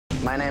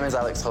My name is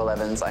Alex Hall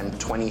Evans. I'm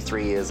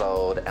 23 years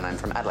old and I'm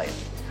from Adelaide.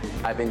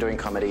 I've been doing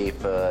comedy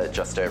for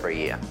just over a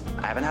year.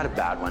 I haven't had a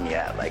bad one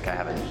yet. Like, I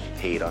haven't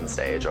peed on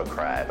stage or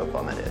cried or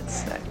vomited.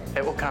 So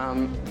it will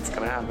come. It's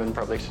gonna happen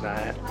probably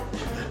tonight.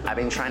 I've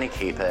been trying to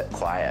keep it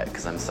quiet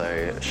because I'm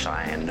so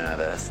shy and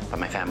nervous, but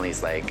my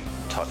family's like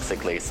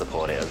toxically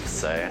supportive,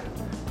 so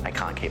I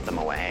can't keep them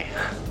away.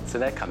 So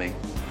they're coming.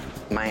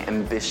 My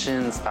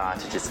ambitions are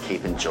to just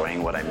keep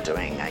enjoying what I'm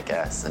doing, I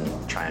guess,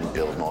 and try and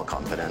build more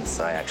confidence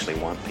so I actually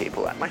want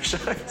people at my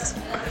shows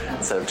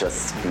instead of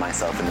just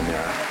myself in the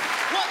mirror.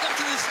 Welcome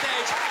to the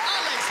stage,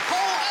 Alex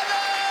Hall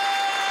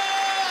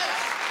Evans!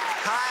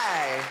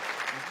 Hi.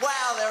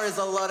 Wow, there is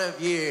a lot of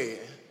you.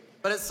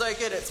 But it's so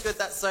good. It's good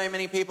that so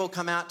many people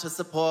come out to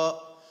support.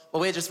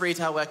 Well, we're just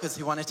retail workers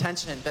who want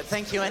attention, but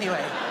thank you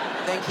anyway.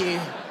 Thank you.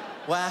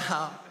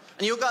 Wow.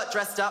 And you got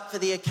dressed up for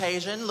the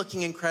occasion,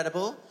 looking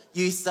incredible.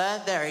 You, sir,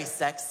 very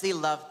sexy,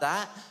 love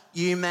that.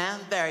 You,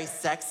 ma'am, very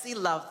sexy,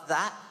 love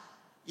that.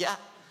 Yeah,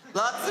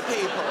 lots of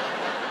people.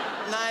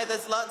 No,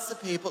 there's lots of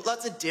people,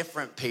 lots of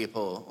different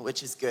people,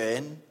 which is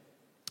good.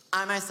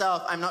 I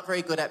myself, I'm not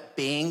very good at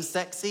being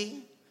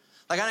sexy.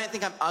 Like, I don't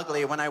think I'm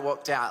ugly. When I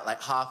walked out,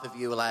 like, half of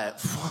you were like,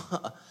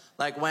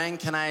 like, when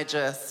can I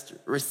just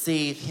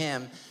receive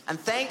him? And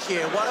thank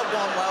you, what a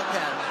warm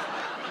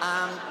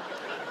welcome.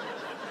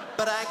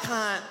 But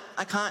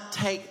I can't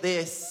take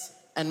this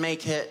and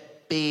make it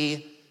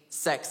be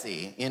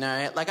sexy, you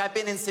know? Like, I've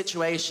been in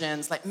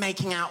situations like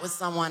making out with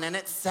someone and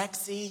it's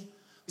sexy.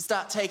 We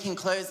start taking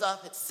clothes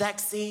off, it's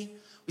sexy.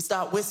 We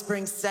start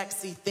whispering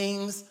sexy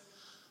things.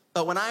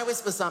 But when I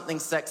whisper something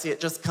sexy, it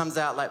just comes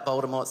out like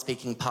Voldemort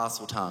speaking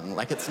parcel tongue.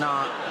 Like, it's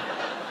not...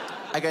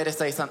 I go to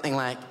say something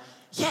like,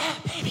 yeah,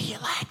 baby, you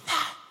like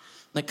that?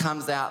 And it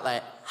comes out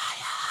like,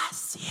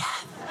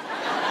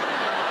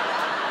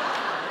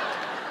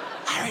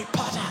 Harry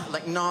Potter.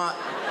 Like, not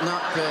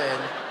good.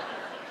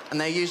 And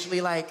they're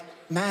usually like,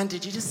 man,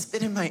 did you just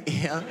spit in my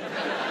ear?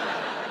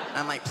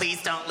 I'm like, please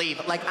don't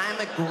leave. Like, I'm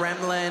a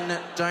gremlin.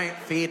 Don't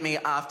feed me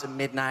after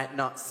midnight,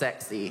 not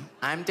sexy.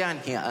 I'm down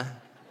here.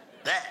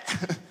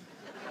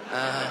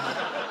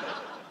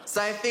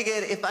 So I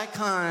figured if I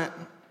can't,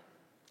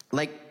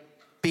 like,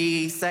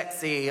 be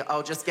sexy,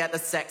 I'll just get the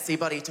sexy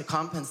body to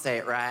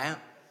compensate, right?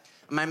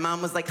 And my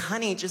mum was like,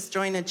 honey, just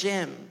join a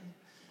gym.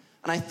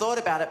 And I thought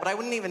about it, but I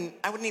wouldn't even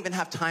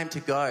have time to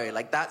go.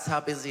 Like, that's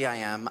how busy I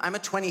am. I'm a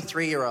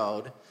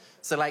 23-year-old.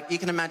 So, like, you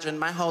can imagine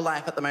my whole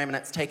life at the moment,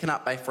 it's taken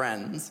up by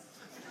Friends.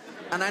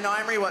 And I know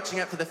I'm rewatching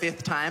it for the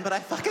 5th time, but I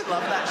fucking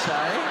love that show.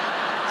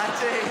 I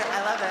do,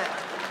 I love it.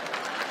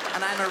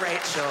 And I'm a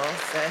Rachel,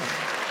 so,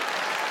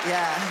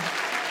 yeah.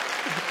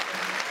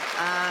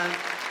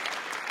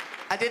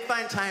 I did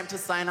find time to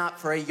sign up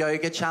for a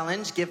yoga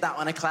challenge. Give that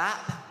one a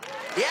clap.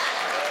 Yeah.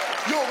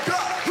 Yoga.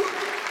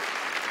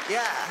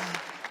 Yeah.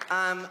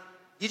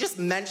 You just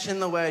mention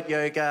the word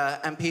yoga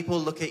and people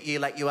look at you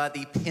like you are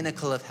the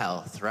pinnacle of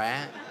health,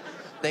 right?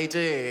 They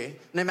do.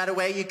 No matter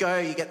where you go,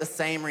 you get the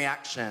same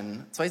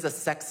reaction. It's always a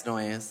sex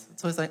noise.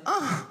 It's always like,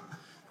 oh,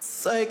 it's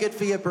so good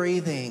for your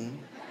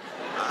breathing.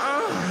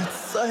 Oh,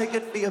 it's so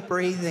good for your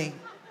breathing.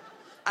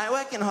 I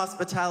work in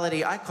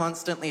hospitality. I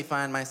constantly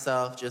find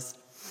myself just...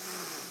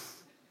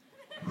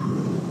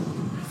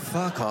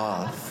 fuck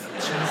off.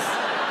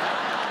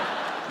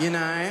 Just... you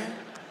know?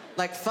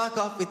 Like, fuck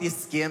off with your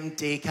skim,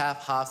 decaf,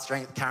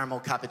 half-strength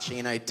caramel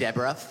cappuccino,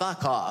 Deborah.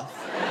 Fuck off.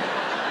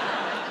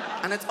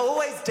 And it's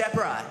always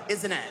Deborah,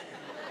 isn't it?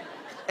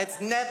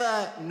 It's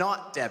never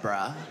not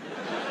Deborah.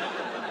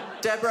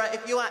 Deborah,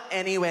 if you are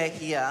anywhere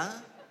here,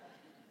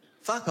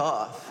 fuck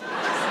off.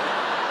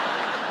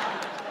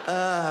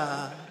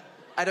 I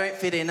don't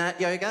fit in at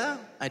yoga.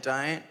 I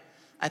don't.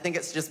 I think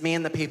it's just me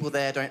and the people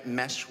there don't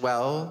mesh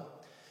well.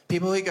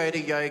 People who go to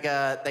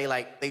yoga,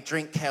 they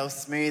drink kale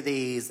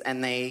smoothies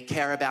and they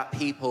care about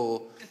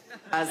people.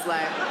 As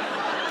like,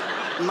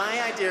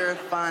 my idea of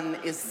fun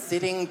is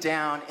sitting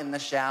down in the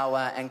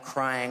shower and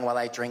crying while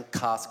I drink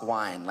cask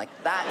wine. Like,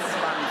 that's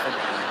fun for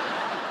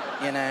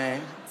me. You know,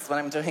 it's what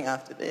I'm doing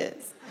after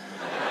this.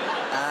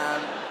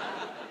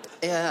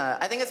 Yeah,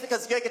 I think it's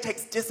because yoga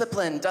takes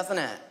discipline, doesn't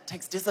it? It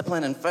takes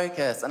discipline and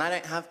focus, and I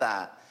don't have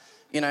that.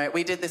 You know,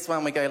 we did this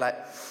one, we go like,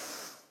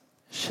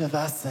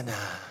 Shavasana.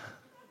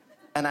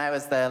 And I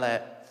was there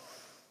like,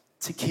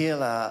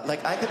 tequila.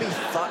 Like, I could be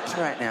fucked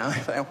right now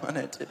if I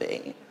wanted to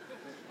be.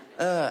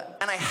 And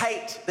I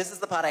hate, this is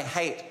the part I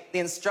hate, the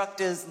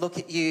instructors look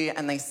at you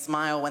and they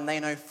smile when they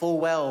know full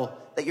well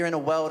that you're in a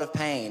world of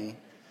pain.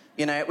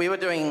 You know, we were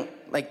doing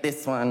like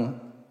this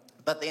one,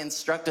 but the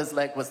instructor's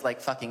leg was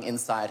like fucking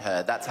inside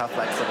her. That's how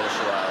flexible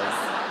she was.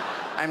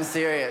 I'm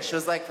serious. She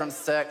was like from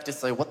Cirque du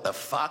Soleil, what the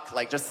fuck?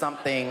 Like just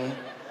something,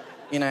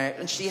 you know,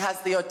 and she has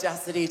the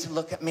audacity to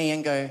look at me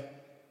and go,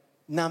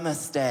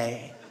 namaste.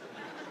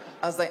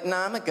 I was like,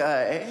 nah, I'ma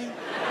go.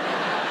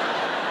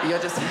 You're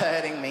just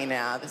hurting me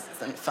now. This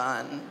isn't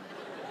fun.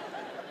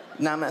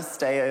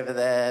 Namaste over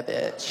there,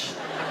 bitch.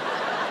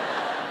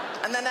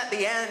 And then at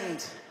the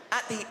end,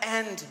 At the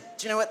end,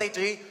 do you know what they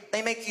do?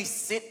 They make you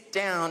sit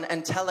down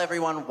and tell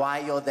everyone why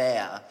you're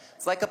there.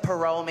 It's like a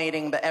parole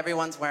meeting, but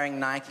everyone's wearing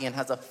Nike and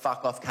has a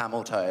fuck off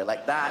camel toe.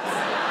 Like that's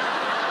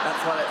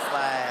what it's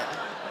like.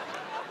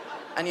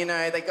 And you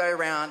know, they go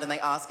around and they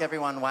ask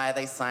everyone why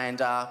they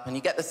signed up, and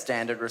you get the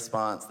standard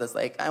response. There's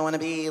like, I want to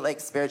be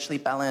like spiritually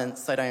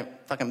balanced so I don't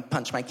fucking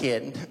punch my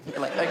kid. You're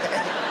like,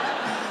 okay.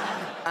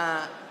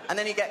 And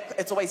then you get,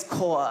 it's always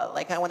core.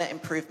 Like, I want to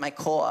improve my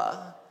core.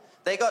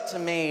 They got to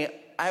me,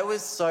 I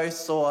was so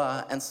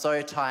sore and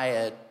so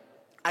tired,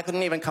 I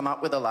couldn't even come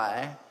up with a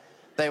lie.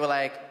 They were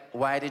like,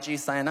 why did you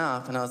sign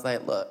up? And I was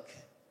like, look,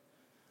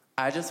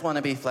 I just want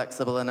to be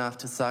flexible enough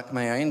to suck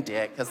my own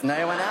dick, because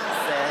no one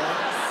else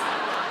is.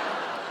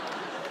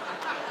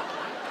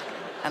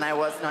 And I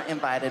was not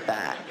invited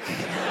back.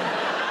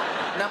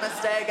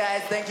 Namaste,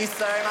 guys. Thank you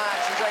so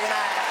much. Enjoy your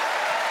night.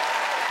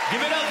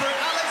 Give it up for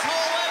Alex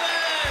Hall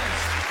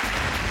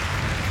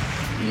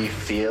Evans! You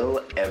feel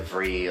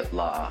every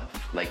laugh.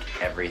 Like,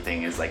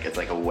 everything is like, it's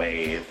like a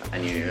wave,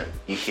 and you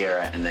hear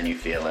it, and then you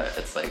feel it.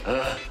 It's like,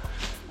 ugh.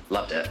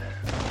 Loved it.